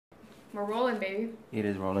We're rolling, baby. It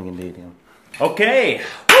is rolling indeed, yeah. Okay!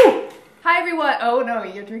 Woo! Hi, everyone. Oh, no,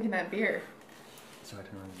 you're drinking that beer. Sorry, I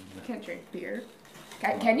don't know. You can't drink beer.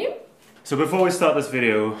 Can you? So before we start this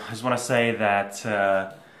video, I just want to say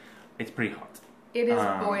that it's pretty hot. It is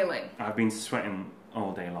boiling. I've been sweating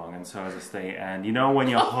all day long, and so has the state. And you know when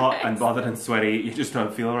you're hot and bothered and sweaty, you just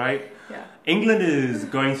don't feel right? Yeah. England is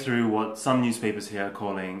going through what some newspapers here are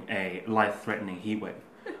calling a life-threatening heat wave.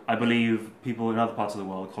 I believe people in other parts of the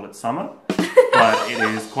world call it summer, but it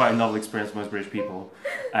is quite a novel experience for most British people,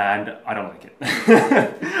 and I don't like it.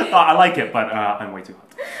 I like it, but I'm way too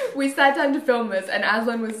hot. We sat down to film this, and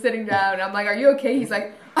Aslan was sitting down. I'm like, "Are you okay?" He's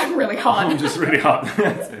like, "I'm really hot." I'm just really hot.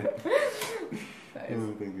 That's it. Nice.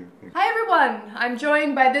 Oh, thank you. Hi everyone, I'm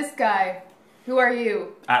joined by this guy. Who are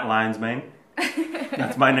you? At Lion's Mane.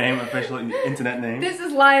 That's my name, official internet name. This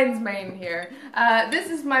is Lion's Mane here.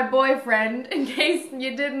 This is my boyfriend, in case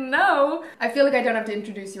you didn't know. I feel like I don't have to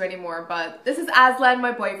introduce you anymore, but this is Aslan,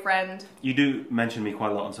 my boyfriend. You do mention me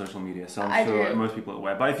quite a lot on social media, so I'm I sure do. most people are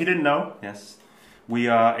aware. But if you didn't know, yes, we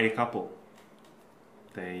are a couple.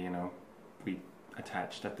 We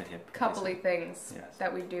attached at the hip. Coupley things Yes.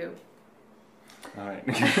 that we do. Alright.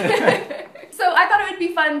 So I thought it would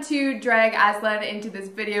be fun to drag Aslan into this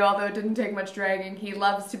video, although it didn't take much dragging. He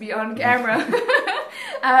loves to be on camera.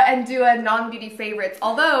 And do a non-beauty favorites.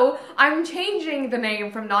 Although, I'm changing the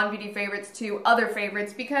name from non-beauty favorites to other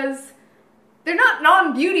favorites because they're not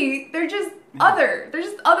non-beauty, they're just other. They're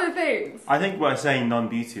just other things. I think by saying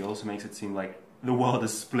non-beauty also makes it seem like the world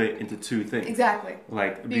is split into two things. Exactly.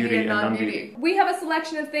 Like Beauty and non-beauty. We have a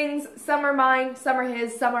selection of things. Some are mine, some are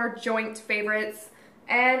his, some are joint favorites.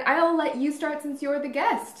 And I'll let you start since you're the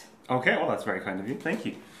guest. Okay, well that's very kind of you. Thank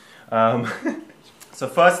you. So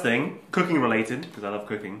first thing, cooking related, because I love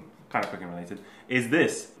cooking, kind of cooking related, is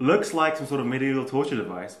this. Looks like some sort of medieval torture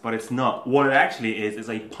device, but it's not. What it actually is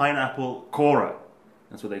a pineapple corer.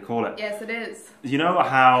 That's what they call it. Yes, it is. You know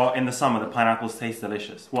how in the summer the pineapples taste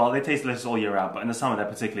delicious? Well, they taste delicious all year round, but in the summer they're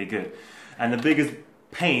particularly good. And the biggest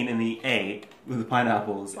pain in the A with the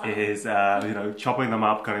pineapples is, chopping them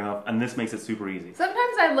up, cutting them up, and this makes it super easy.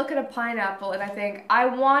 Sometimes I look at a pineapple and I think, I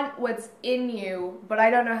want what's in you, but I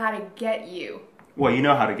don't know how to get you. Well, you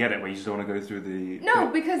know how to get it, but you just don't want to go through the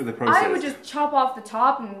because the process. I would just chop off the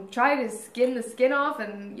top and try to skin the skin off,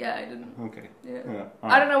 and yeah, I didn't. Okay. Yeah.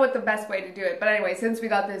 I don't know what the best way to do it, but anyway, since we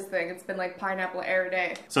got this thing, it's been like pineapple every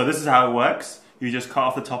day. So this is how it works. You just cut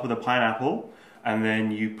off the top of the pineapple, and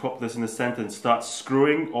then you pop this in the center and start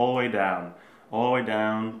screwing all the way down, all the way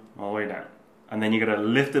down, all the way down. And then you gotta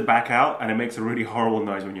lift it back out, and it makes a really horrible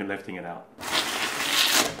noise when you're lifting it out.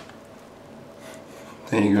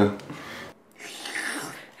 There you go.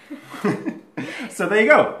 So there you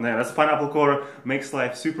go. Now that's a pineapple corer. Makes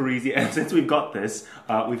life super easy. And since we've got this,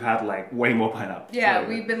 we've had like way more pineapple. Yeah, so,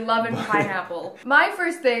 we've been loving pineapple. My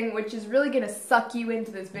first thing, which is really gonna suck you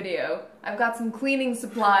into this video, I've got some cleaning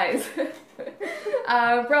supplies.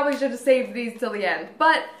 Probably should have saved these till the end.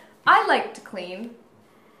 But I like to clean.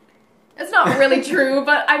 It's not really true,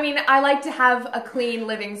 but I mean, I like to have a clean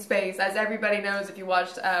living space, as everybody knows if you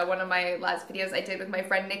watched one of my last videos I did with my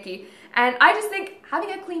friend Nikki. And I just think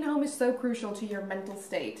having a clean home is so crucial to your mental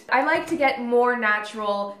state. I like to get more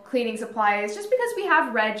natural cleaning supplies just because we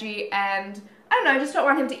have Reggie and I don't know, I just don't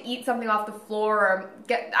want him to eat something off the floor or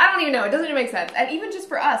I don't even know, it doesn't even make sense. And even just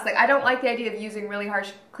for us, like I don't like the idea of using really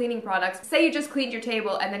harsh cleaning products. Say you just cleaned your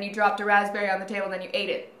table and then you dropped a raspberry on the table and then you ate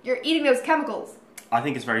it. You're eating those chemicals. I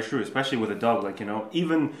think it's very true, especially with a dog. Like,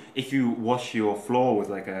 even if you wash your floor with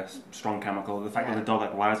like a strong chemical, the fact that the dog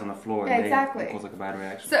like lies on the floor and they cause like a bad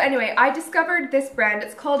reaction. So anyway, I discovered this brand.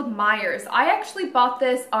 It's called Meyer's. I actually bought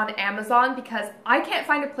this on Amazon because I can't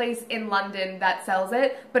find a place in London that sells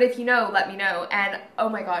it. But if you know, let me know. And oh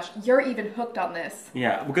my gosh, you're even hooked on this.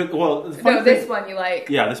 Yeah, because well, no, this one you like.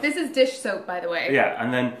 Yeah, this is dish soap, by the way. Yeah,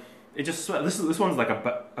 and then. It just this one's like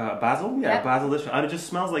a basil, basil dish, and it just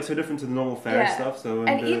smells like so different to the normal fairy stuff. So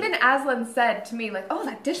and even Aslan said to me like, "Oh,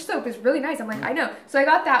 that dish soap is really nice." I'm like, "I know." So I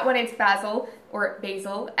got that one. It's basil or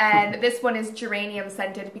basil, and this one is geranium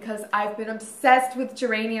scented because I've been obsessed with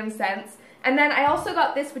geranium scents. And then I also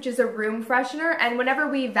got this, which is a room freshener, and whenever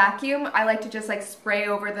we vacuum, I like to just like spray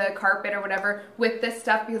over the carpet or whatever with this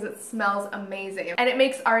stuff because it smells amazing. And it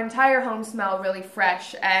makes our entire home smell really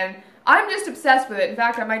fresh, and I'm just obsessed with it. In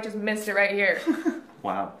fact, I might just mist it right here.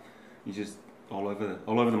 Wow. You just all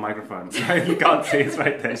over the microphone. You can't see it's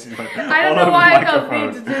right there. She's like, I don't know why I felt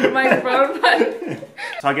need to do the microphone, but...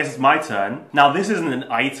 So I guess it's my turn. Now this isn't an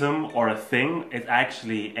item or a thing, it's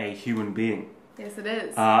actually a human being. Yes, it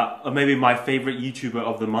is. Maybe my favorite YouTuber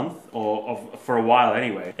of the month, or for a while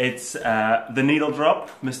anyway. It's The Needle Drop,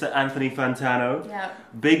 Mr. Anthony Fantano. Yeah.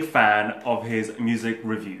 Big fan of his music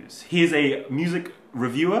reviews. He is a music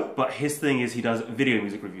reviewer, but his thing is he does video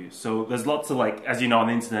music reviews. So there's lots of, like, as you know, on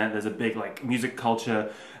the internet, there's a big like music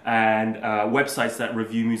culture, and websites that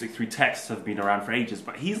review music through text have been around for ages.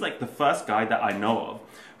 But he's like the first guy that I know of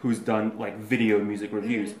who's done like video music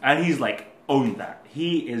reviews, and he's like owned that.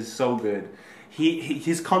 He is so good.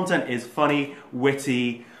 His content is funny,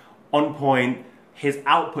 witty, on point. His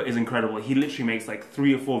output is incredible. He literally makes like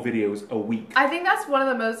 3 or 4 videos a week. I think that's one of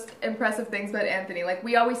the most impressive things about Anthony. Like,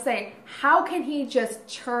 we always say, how can he just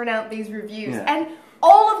churn out these reviews? Yeah. And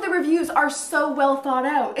all of the reviews are so well thought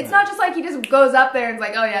out. It's not just like he just goes up there and is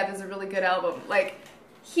like, oh yeah, this is a really good album. Like,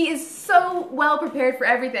 he is so well prepared for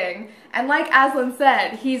everything. And like Aslan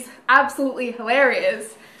said, he's absolutely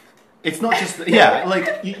hilarious. It's not just, yeah,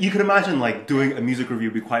 like, you could imagine, like, doing a music review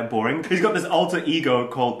would be quite boring. He's got this alter ego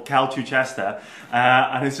called Cal Chichester,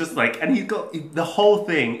 and it's just like, and he's got, the whole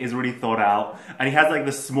thing is really thought out, and he has, like,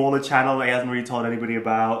 this smaller channel that he hasn't really told anybody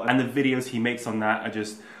about, and the videos he makes on that are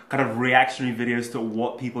just kind of reactionary videos to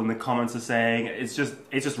what people in the comments are saying. It's just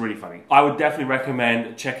really funny. I would definitely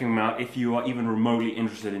recommend checking him out if you are even remotely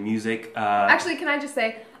interested in music. Actually, can I just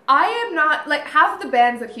say, I am not, like, half of the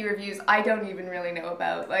bands that he reviews, I don't even really know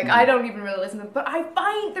about. Like, I don't even really listen to them, but I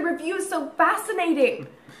find the reviews so fascinating.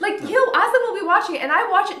 Like, Aslan will be watching it, and I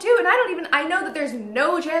watch it too, and I know that there's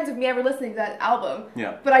no chance of me ever listening to that album.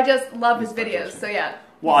 Yeah. But I just love his videos, so yeah.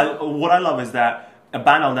 Well, what I love is that a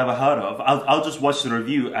band I'll never heard of, I'll just watch the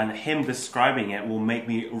review, and him describing it will make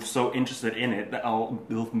me so interested in it that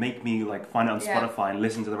it'll make me like find it on Spotify and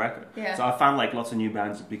listen to the record. Yeah. So I found like lots of new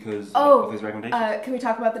bands because of his recommendations. Can we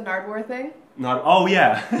talk about the Nardwuar thing? Oh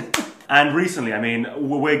yeah. And recently, I mean,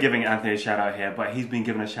 we're giving Anthony a shout out here, but he's been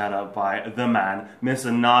given a shout out by the man, Mr.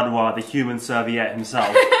 Nardwuar, the human serviette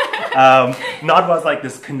himself. Nardwuar's like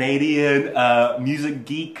this Canadian music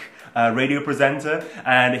geek, radio presenter,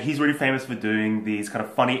 and he's really famous for doing these kind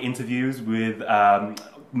of funny interviews with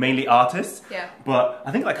mainly artists. Yeah. But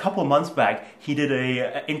I think like a couple of months back, he did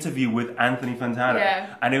a interview with Anthony Fantano.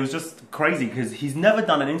 Yeah. And it was just crazy because he's never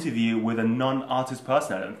done an interview with a non-artist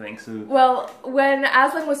person, I don't think. So. Well, when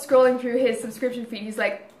Aslan was scrolling through his subscription feed, he's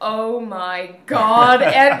like, oh my god,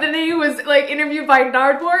 Anthony was like interviewed by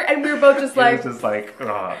Nardwuar, and we were both just like... It was just like,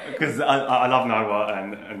 because I love Nardwuar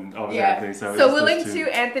and obviously Anthony. So we'll link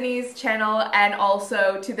to Anthony's channel and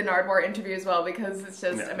also to the Nardwuar interview as well, because it's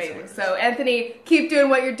just amazing. So Anthony, keep doing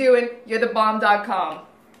what you're doing. You're the bomb.com.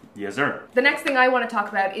 Yes, sir. The next thing I want to talk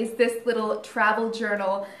about is this little travel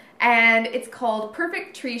journal, and it's called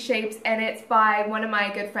Perfect Tree Shapes, and it's by one of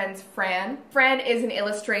my good friends, Fran. Fran is an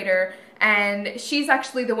illustrator, and she's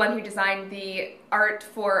actually the one who designed the art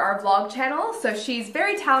for our vlog channel, so she's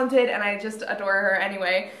very talented, and I just adore her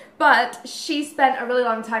anyway. But she spent a really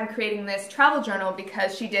long time creating this travel journal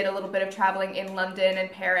because she did a little bit of traveling in London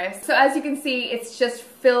and Paris. So as you can see, it's just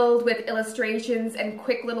filled with illustrations and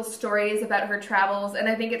quick little stories about her travels, and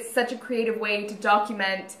I think it's such a creative way to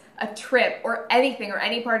document a trip or anything or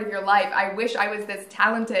any part of your life. I wish I was this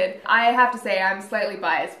talented. I have to say I'm slightly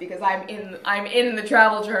biased because I'm in the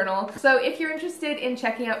travel journal. So if you're interested in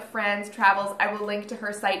checking out Fran's travels, I will link to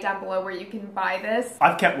her site down below where you can buy this.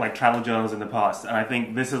 I've kept like travel journals in the past, and I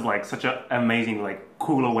think this is like such an amazing, like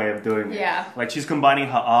cooler way of doing it. Yeah. Like she's combining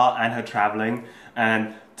her art and her traveling,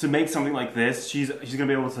 and to make something like this, she's gonna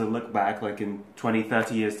be able to look back like in 20,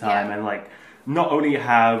 30 years time and like not only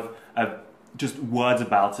have just words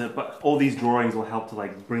about it, but all these drawings will help to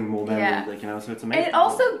like bring more memories, like, you know, so it's amazing. And it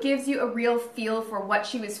also gives you a real feel for what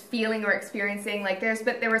she was feeling or experiencing. Like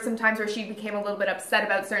there were some times where she became a little bit upset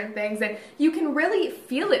about certain things, and you can really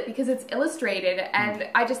feel it because it's illustrated, and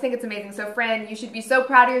I just think it's amazing. So Fran, you should be so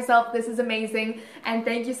proud of yourself. This is amazing, and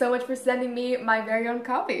thank you so much for sending me my very own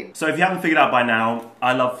copy. So if you haven't figured out by now,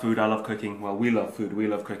 I love food, I love cooking. Well, we love food, we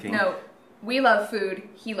love cooking. No. We love food.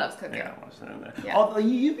 He loves cooking. Yeah, oh,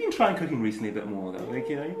 you've been trying cooking recently a bit more, though. Like,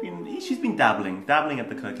 you know, she's been dabbling at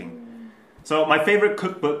the cooking. So my favorite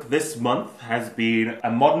cookbook this month has been A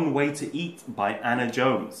Modern Way to Eat by Anna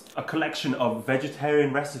Jones, a collection of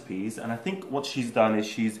vegetarian recipes. And I think what she's done is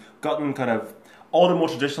she's gotten kind of all the more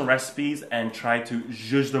traditional recipes and tried to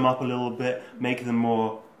zhuzh them up a little bit, make them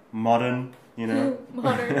more modern. You know,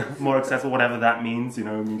 more accessible, whatever that means, you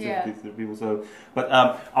know, to people. So, but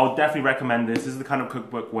I would definitely recommend this. This is the kind of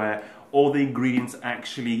cookbook where all the ingredients are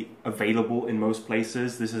actually available in most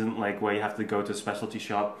places. This isn't like where you have to go to a specialty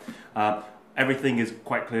shop. Everything is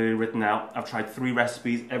quite clearly written out. I've tried 3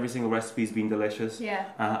 recipes. Every single recipe's been delicious. Yeah.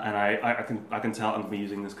 And I can tell I'm going to be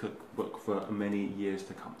using this cookbook for many years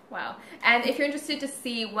to come. Wow. And if you're interested to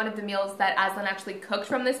see one of the meals that Aslan actually cooked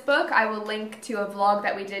from this book, I will link to a vlog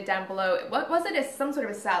that we did down below. What was it? It's some sort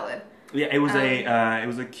of a salad. Yeah, it was a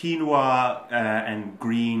quinoa and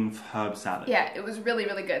green herb salad. Yeah, it was really,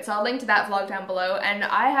 really good. So I'll link to that vlog down below. And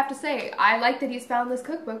I have to say, I like that he's found this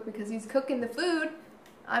cookbook because he's cooking the food.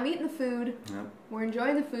 I'm eating the food. Yep. We're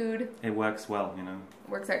enjoying the food. It works well, you know.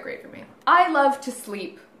 Works out great for me. I love to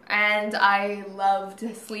sleep. And I love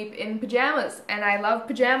to sleep in pajamas. And I love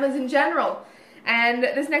pajamas in general. And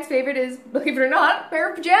this next favorite is, believe it or not, a pair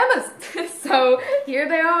of pajamas. So here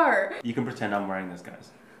they are. You can pretend I'm wearing this,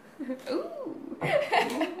 guys. Ooh.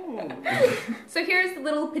 So here's the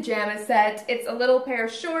little pajama set. It's a little pair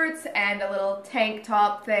of shorts and a little tank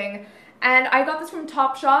top thing. And I got this from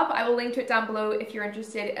Topshop. I will link to it down below if you're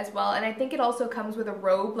interested as well. And I think it also comes with a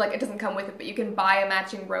robe. Like, it doesn't come with it, but you can buy a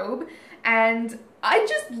matching robe. And I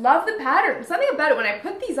just love the pattern. Something about it, when I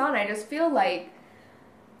put these on, I just feel like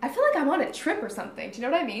I'm on a trip or something. Do you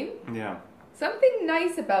know what I mean? Yeah. Something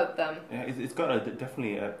nice about them. Yeah, it's got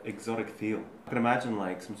definitely an exotic feel. I can imagine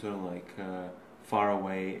like some sort of like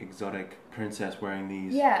faraway exotic princess wearing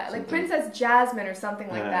these. Yeah, like Princess Jasmine or something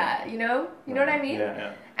like that. You know? You know what I mean? Yeah,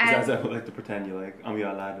 yeah. And I like to pretend you're like, I'm your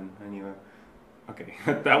Aladdin, and you're okay.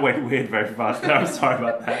 That went weird very fast. I'm sorry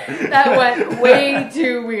about that. That went way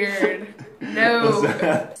too weird.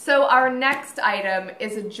 No. So our next item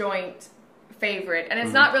is a joint favorite, and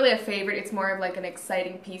it's not really a favorite, it's more of like an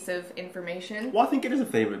exciting piece of information. Well, I think it is a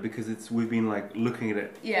favorite because we've been like looking at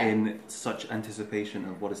it in such anticipation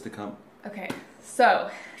of what is to come. Okay,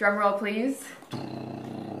 so drum roll please.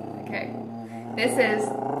 Okay, this is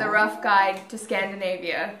the rough guide to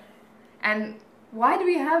Scandinavia. And why do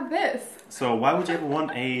we have this? So why would you ever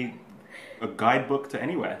want a guidebook to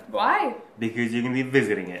anywhere? Why? Because you're going to be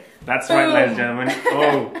visiting it. That's right, ladies and gentlemen.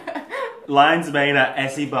 Oh. Lion's Mane at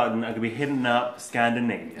essiebutton are going to be hitting up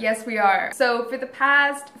Scandinavia. Yes, we are. So for the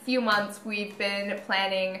past few months, we've been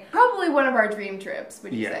planning probably one of our dream trips,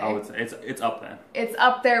 would you say? Yeah, I would say. It's up there. It's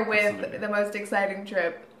up there with the most exciting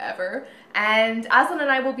trip ever. And Aslan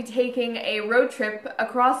and I will be taking a road trip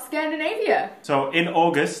across Scandinavia. So in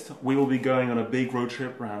August, we will be going on a big road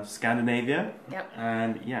trip around Scandinavia. Yep.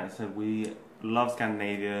 And yeah, so we love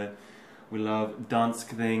Scandinavia. We love Dansk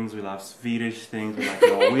things, we love Swedish things, we love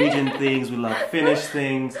Norwegian things, we love Finnish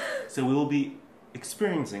things. So we will be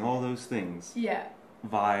experiencing all those things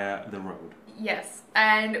via the road. Yes.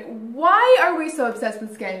 And why are we so obsessed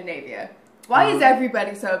with Scandinavia? Why is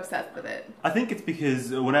everybody so obsessed with it? I think it's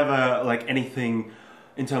because whenever like anything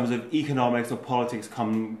in terms of economics or politics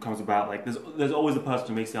comes about, like there's always a person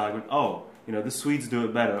who makes the argument, oh, you know, the Swedes do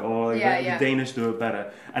it better, or like, the Danish do it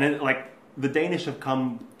better. And it, like, the Danish have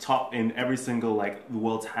come top in every single like the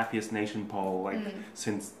world's happiest nation poll like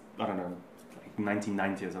since I don't know like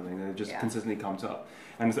 1990 or something. They've just consistently come top,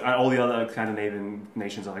 and all the other Scandinavian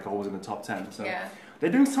nations are like always in the top 10. So they're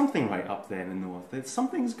doing something right up there in the north.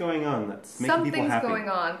 Something's going on that's making people happy. Something's going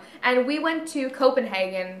on. And we went to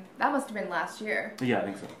Copenhagen. That must have been last year. Yeah, I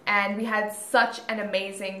think so. And we had such an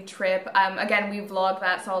amazing trip. Again, we vlogged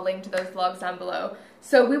that, so I'll link to those vlogs down below.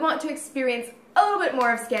 So we want to experience a little bit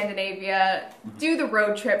more of Scandinavia, do the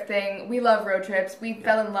road trip thing. We love road trips. We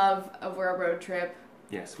fell in love over a road trip.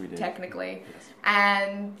 Yes, we did. Technically. Yes.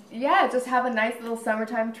 And yeah, just have a nice little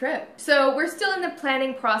summertime trip. So we're still in the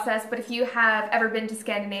planning process, but if you have ever been to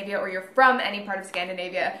Scandinavia or you're from any part of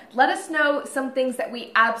Scandinavia, let us know some things that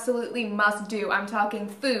we absolutely must do. I'm talking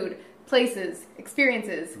food, places,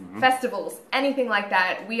 experiences, festivals, anything like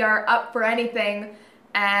that. We are up for anything.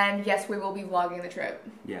 And yes, we will be vlogging the trip.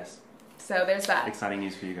 Yes. So there's that. Exciting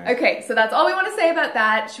news for you guys. Okay, so that's all we want to say about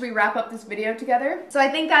that. Should we wrap up this video together? So I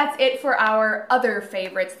think that's it for our other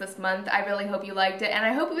favorites this month. I really hope you liked it, and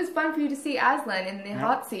I hope it was fun for you to see Aslan in the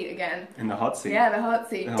hot seat again. In the hot seat? Yeah, the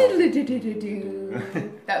hot seat. The hot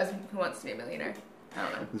seat. That was Who Wants to Be a Millionaire. I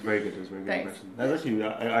don't know. It was very good. It was very good. Thanks. That was actually,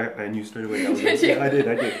 I knew straight away. That was did you? I did.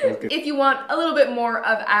 That was good. If you want a little bit more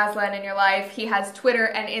of Aslan in your life, he has Twitter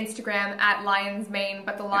and Instagram at Lion's Mane,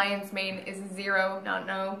 but the Lion's Mane is 0, not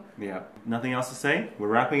no. Yeah. Nothing else to say. We're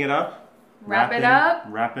wrapping it up.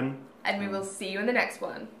 Wrapping. And we will see you in the next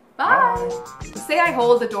one. Bye. Say I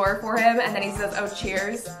hold the door for him and then he says, oh,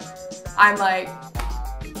 cheers. I'm like,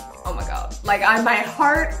 oh my god. Like, my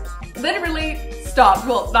heart literally stops.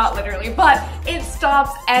 Well, not literally, but it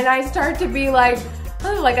stops and I start to be like,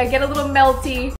 oh, like I get a little melty.